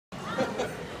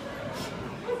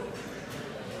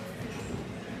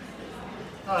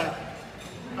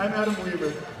I'm Adam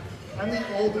Weaver. I'm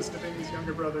the oldest of Amy's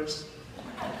younger brothers.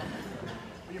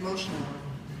 The emotional one.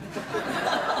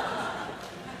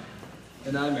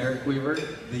 And I'm Eric Weaver,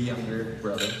 the younger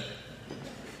brother.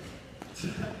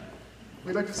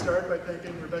 We'd like to start by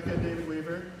thanking Rebecca and David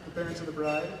Weaver, the parents of the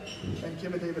bride, and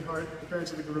Kim and David Harte, the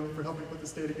parents of the groom, for helping put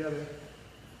this day together.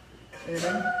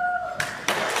 Amen.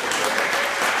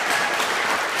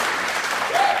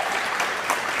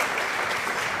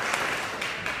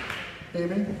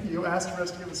 Amy, you asked for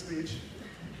us to give a speech,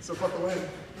 so buckle in,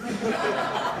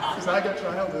 because I got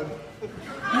childhood.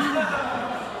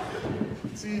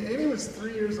 See, Amy was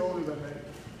 3 years older than me,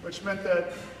 which meant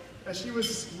that as she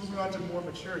was moving on to more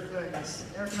mature things,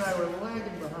 Eric and I were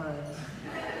lagging behind,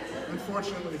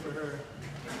 unfortunately for her.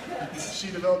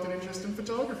 She developed an interest in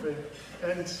photography,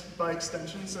 and by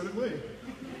extension, so did we.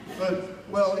 But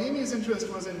while Amy's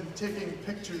interest was in taking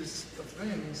pictures of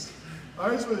things,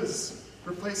 ours was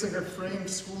replacing her framed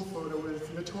school photo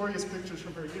with notorious pictures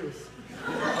from her youth,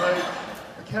 like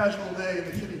a casual day in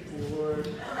the kiddie pool or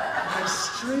an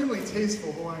extremely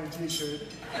tasteful Hawaiian t-shirt.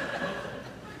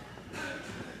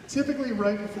 Typically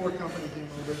right before company came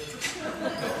over.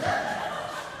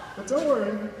 But don't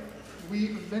worry, we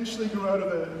eventually grew out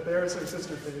of the embarrass our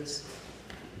sister phase.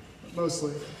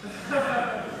 Mostly.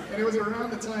 And it was around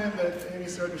the time that Amy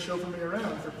started to chauffeur me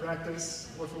around for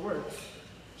practice or for work.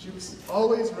 She was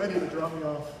always ready to drop me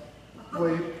off,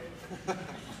 wait,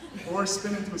 or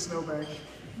spin into a snowbank.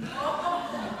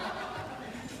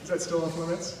 Is that still off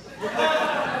limits?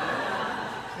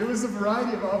 It was a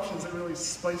variety of options that really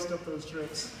spiced up those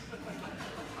trips.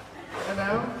 And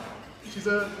now, she's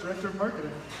a director of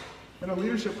marketing. And a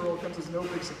leadership role comes as no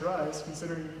big surprise,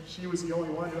 considering she was the only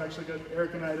one who actually got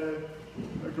Eric and I to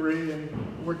agree and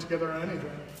work together on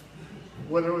anything.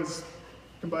 Whether it was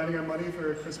combining our money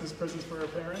for Christmas presents for our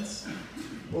parents,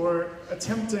 or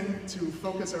attempting to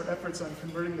focus our efforts on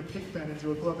converting the pig pen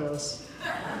into a clubhouse.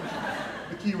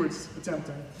 The keyword's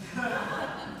attempting.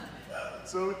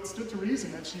 So it stood to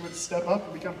reason that she would step up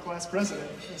and become class president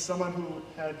as someone who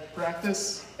had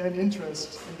practice and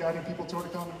interest in guiding people toward a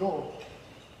common goal.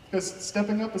 Because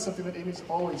stepping up is something that Amy's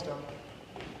always done.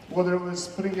 Whether it was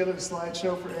putting together a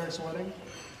slideshow for Eric's wedding,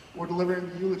 or delivering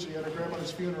the eulogy at our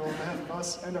grandmother's funeral on behalf of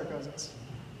us and our cousins.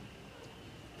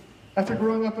 After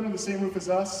growing up under the same roof as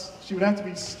us, she would have to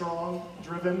be strong,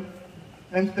 driven,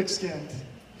 and thick-skinned.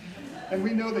 And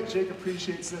we know that Jake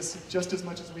appreciates this just as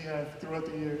much as we have throughout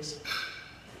the years.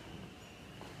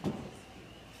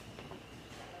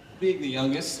 Being the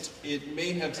youngest, it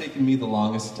may have taken me the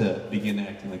longest to begin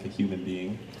acting like a human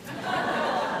being.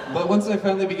 But once I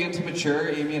finally began to mature,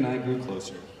 Amy and I grew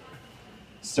closer.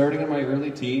 Starting in my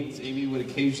early teens, Amy would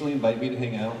occasionally invite me to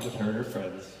hang out with her and her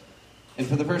friends. And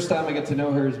for the first time, I got to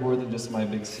know her as more than just my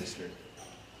big sister.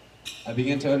 I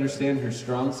began to understand her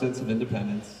strong sense of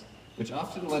independence, which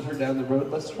often led her down the road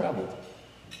less traveled.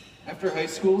 After high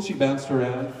school, she bounced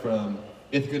around from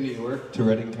Ithaca, New York, to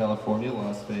Redding, California,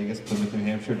 Las Vegas, Plymouth, New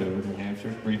Hampshire, Dover, New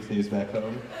Hampshire, brief days back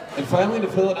home, and finally to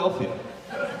Philadelphia.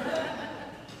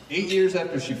 8 years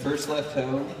after she first left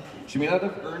home, she may not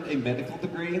have earned a medical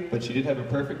degree, but she did have a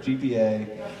perfect GPA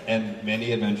and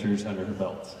many adventures under her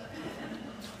belt.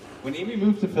 When Amy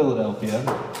moved to Philadelphia,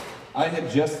 I had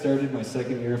just started my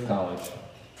second year of college.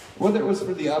 Whether it was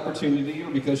for the opportunity or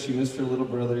because she missed her little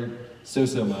brother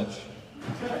so much,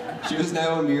 she was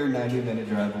now a mere 90-minute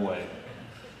drive away.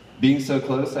 Being so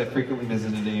close, I frequently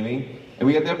visited Amy, and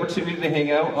we had the opportunity to hang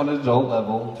out on an adult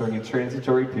level during a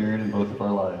transitory period in both of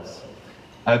our lives.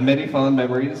 I have many fond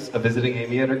memories of visiting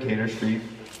Amy at Arcadia Street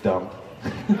dump.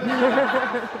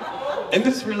 And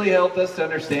this really helped us to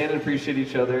understand and appreciate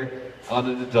each other on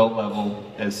an adult level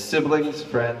as siblings,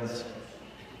 friends,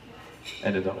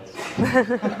 and adults.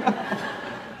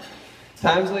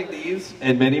 Times like these,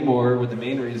 and many more, were the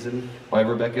main reason why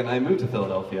Rebecca and I moved to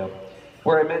Philadelphia,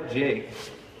 where I met Jake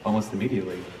almost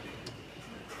immediately.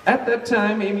 At that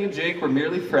time, Amy and Jake were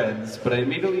merely friends, but I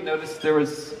immediately noticed there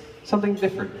was something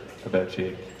different about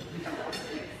Jake.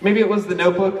 Maybe it was the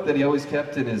notebook that he always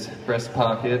kept in his breast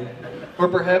pocket, or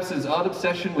perhaps his odd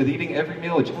obsession with eating every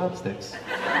meal with chopsticks.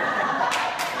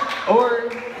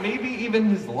 Or maybe even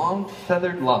his long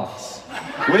feathered locks,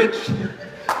 which,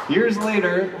 years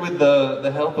later, with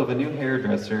the help of a new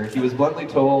hairdresser, he was bluntly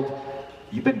told,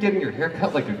 "You've been getting your hair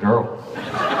cut like a girl."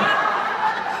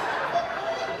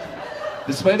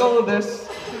 Despite all of this,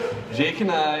 Jake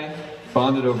and I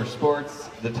bonded over sports,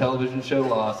 the television show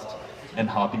Lost, and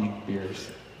hoppy beers.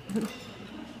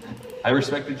 I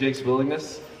respected Jake's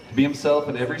willingness to be himself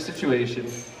in every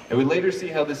situation, and would later see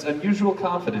how this unusual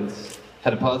confidence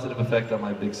had a positive effect on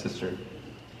my big sister.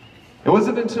 It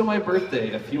wasn't until my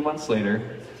birthday, a few months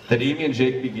later, that Amy and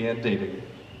Jake began dating.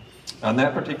 On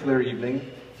that particular evening,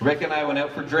 Rebecca and I went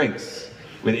out for drinks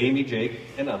with Amy, Jake,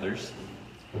 and others,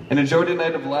 and enjoyed a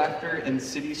night of laughter and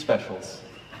city specials.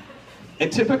 In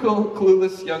typical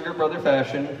clueless younger brother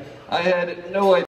fashion, I had no idea